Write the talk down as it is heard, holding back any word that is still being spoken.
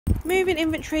Moving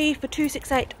inventory for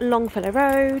 268 Longfellow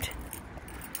Road.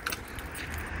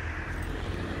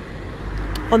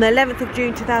 On the 11th of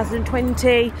June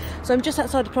 2020. So I'm just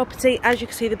outside the property. As you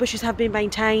can see, the bushes have been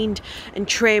maintained and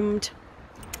trimmed.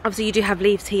 Obviously you do have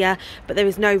leaves here, but there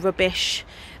is no rubbish.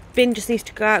 Bin just needs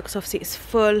to go out because obviously it's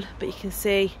full, but you can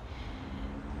see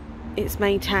it's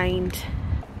maintained.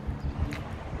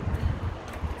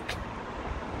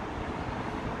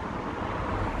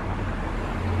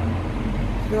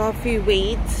 There are a few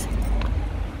weeds.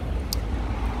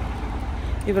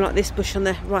 Even like this bush on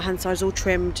the right hand side is all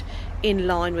trimmed in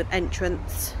line with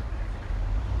entrance.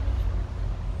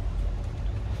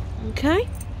 Okay.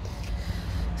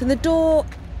 So the door,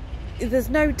 there's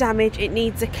no damage, it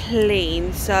needs a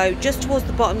clean. So just towards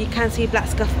the bottom you can see black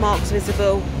scuff marks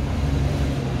visible.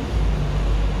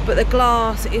 But the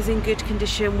glass is in good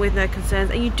condition with no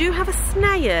concerns. And you do have a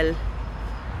snail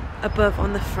above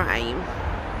on the frame.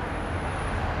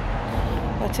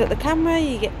 If I tilt the camera,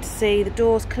 you get to see the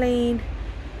door's clean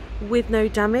with no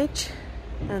damage,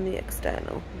 and the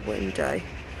external window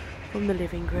from the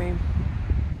living room.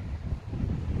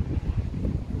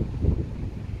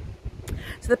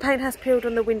 So the paint has peeled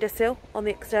on the windowsill on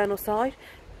the external side,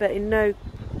 but in no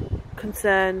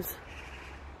concerns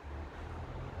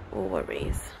or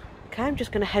worries. Okay, I'm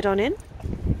just going to head on in.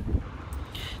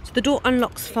 So the door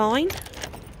unlocks fine,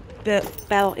 the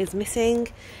bell is missing.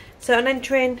 So on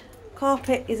entering,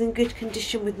 carpet is in good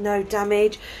condition with no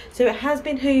damage. So it has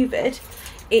been hoovered.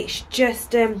 It's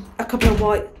just a couple of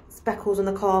white speckles on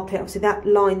the carpet. Obviously that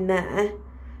line there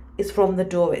is from the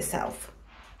door itself.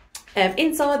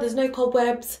 Inside there's no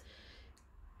cobwebs.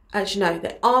 Actually no,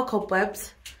 there are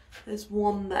cobwebs. There's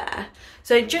one there.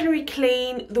 So generally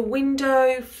clean. The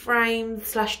window frame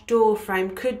 / door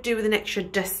frame could do with an extra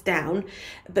dust down,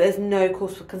 but there's no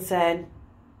cause for concern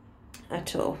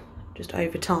at all. Just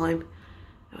over time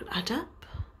it will add up.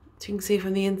 So you can see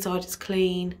from the inside it's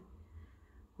clean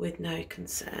with no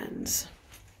concerns.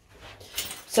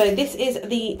 So this is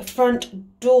the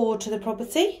front door to the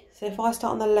property. So if I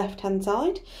start on the left hand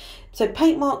side, so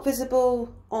paint mark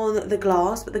visible on the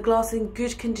glass, but the glass is in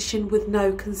good condition with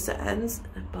no concerns.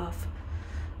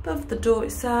 Above the door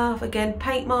itself, again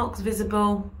paint marks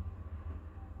visible.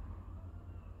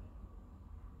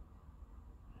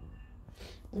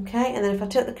 Okay, and then if I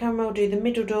tilt the camera, I'll do the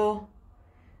middle door.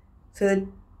 So the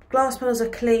glass panels are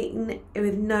clean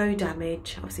with no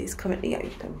damage. Obviously it's currently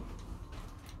open.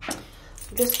 I'm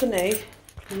just going to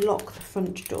lock the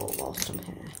front door whilst I'm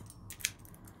here.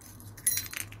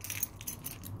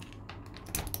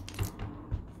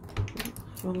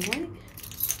 Wrong way.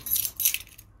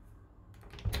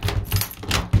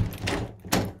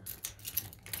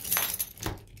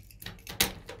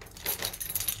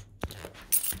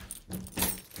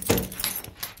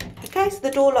 Okay, so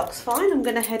the door locks fine. I'm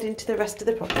going to head into the rest of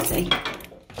the property.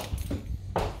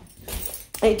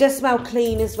 It does smell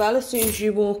clean as well as soon as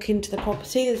you walk into the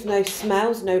property. There's no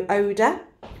smells, no odour.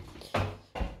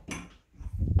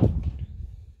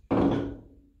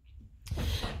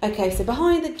 Okay, so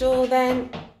behind the door then,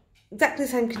 exactly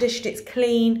the same condition, it's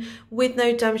clean with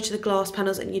no damage to the glass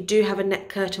panels, and you do have a net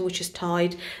curtain which is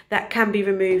tied. That can be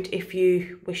removed if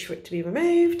you wish for it to be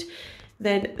removed.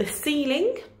 Then the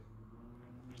ceiling.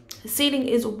 The ceiling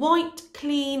is white,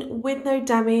 clean, with no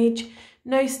damage,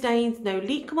 no stains, no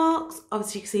leak marks.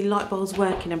 Obviously you can see light bulbs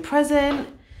working and present.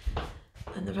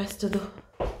 And the rest of the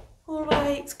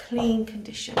hallway, it's clean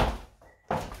condition.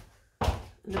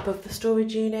 And above the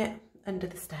storage unit, under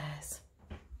the stairs.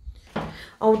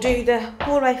 I'll do the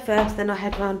hallway first, then I'll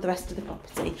head around the rest of the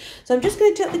property. So I'm just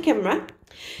going to tilt the camera.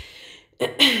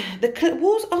 The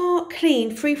walls are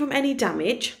clean, free from any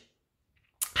damage.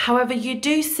 However, you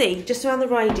do see, just around the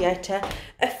radiator,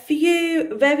 a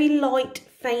few very light,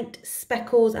 faint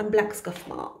speckles and black scuff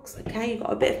marks. Okay, you've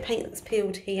got a bit of paint that's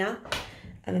peeled here,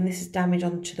 and then this is damage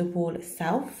onto the wall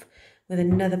itself, with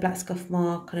another black scuff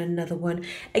mark and another one.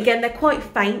 Again, they're quite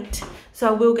faint, so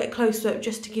I will get closer up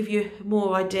just to give you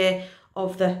more idea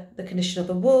of the condition of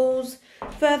the walls.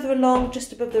 Further along,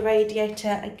 just above the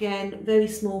radiator, again, very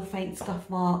small faint scuff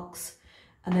marks,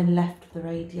 and then left of the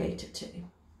radiator too.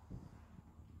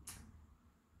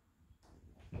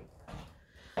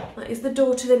 That is the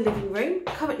door to the living room,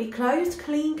 currently closed,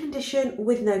 clean condition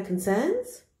with no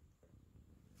concerns.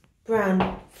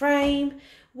 Brown frame,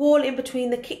 wall in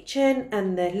between the kitchen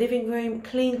and the living room,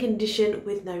 clean condition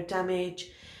with no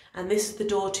damage. And this is the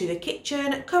door to the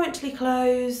kitchen, currently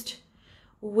closed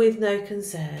with no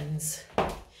concerns.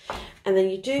 And then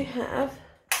you do have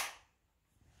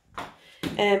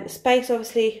space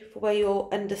obviously for where your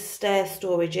under stair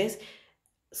storage is.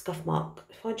 Scuff mark.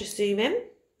 If I just zoom in,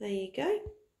 there you go.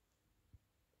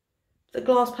 The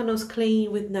glass panel's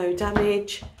clean with no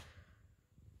damage.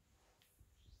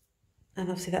 And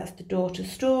obviously that's the door to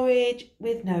storage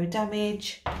with no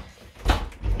damage.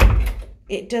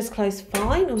 It does close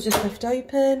fine, it was just left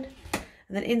open.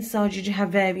 And then inside you do have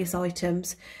various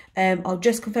items. I'll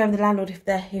just confirm with the landlord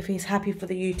if he's happy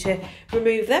for you to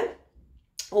remove them,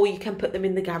 or you can put them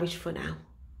in the garage for now.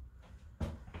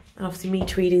 And obviously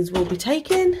meter readings will be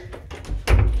taken.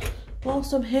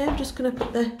 Whilst I'm here, I'm just going to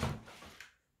put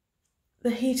the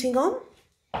heating on.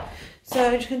 So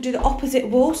I'm just going to do the opposite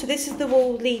wall. So this is the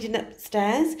wall leading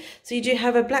upstairs. So you do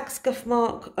have a black scuff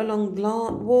mark along the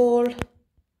wall.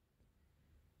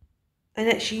 And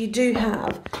actually you do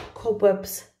have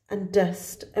cobwebs and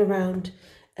dust around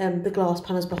the glass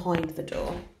panels behind the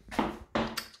door.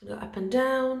 Go up and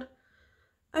down.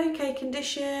 Okay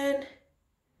condition.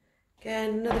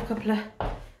 Again, another couple of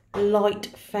light,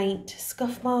 faint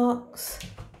scuff marks.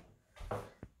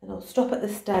 And I'll stop at the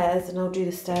stairs and I'll do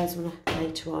the stairs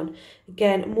later on.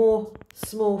 Again, more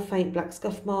small, faint black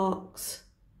scuff marks.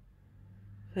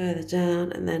 Further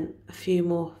down and then a few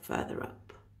more further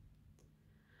up.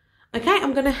 Okay,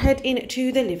 I'm going to head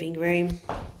into the living room.